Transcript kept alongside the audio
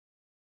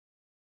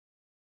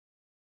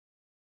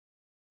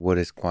what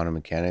is quantum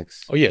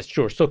mechanics? Oh, yes,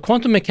 sure. So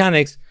quantum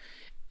mechanics,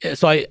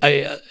 so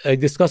I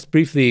discussed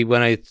briefly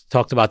when I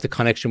talked about the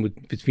connection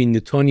between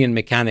Newtonian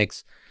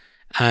mechanics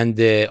and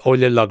the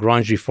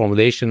Euler-Lagrange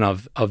reformulation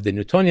of the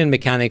Newtonian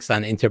mechanics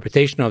and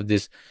interpretation of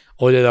this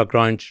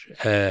Euler-Lagrange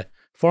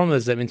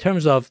formalism in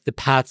terms of the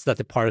paths that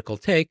the particle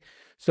take.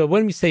 So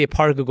when we say a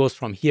particle goes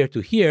from here to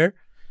here,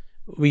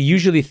 we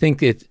usually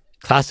think it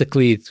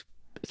classically it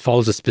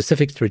follows a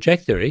specific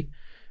trajectory,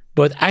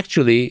 but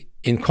actually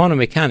in quantum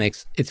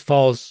mechanics, it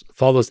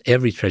follows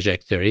every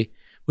trajectory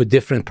with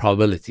different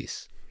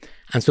probabilities.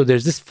 And so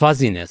there's this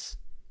fuzziness.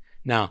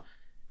 Now,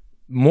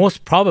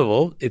 most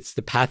probable, it's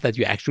the path that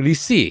you actually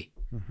see.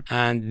 Mm-hmm.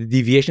 And the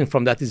deviation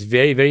from that is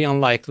very, very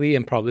unlikely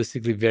and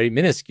probabilistically very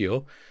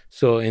minuscule.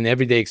 So in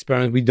everyday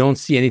experiment, we don't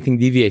see anything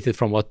deviated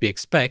from what we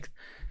expect.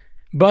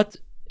 But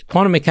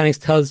quantum mechanics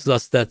tells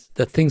us that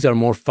things are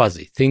more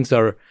fuzzy. Things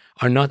are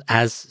not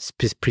as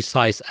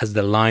precise as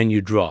the line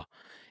you draw.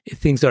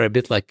 Things are a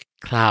bit like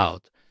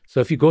cloud. So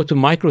if you go to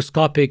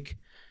microscopic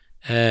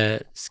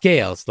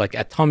scales, like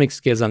atomic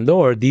scales and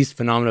lower, these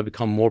phenomena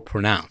become more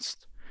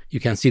pronounced. You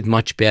can see it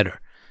much better.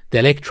 The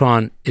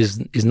electron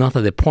is not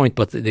at the point,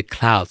 but the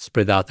cloud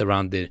spread out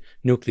around the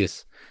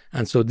nucleus.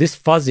 And so this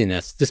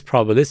fuzziness, this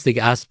probabilistic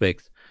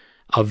aspect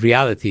of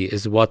reality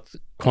is what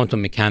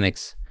quantum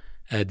mechanics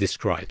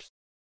describes.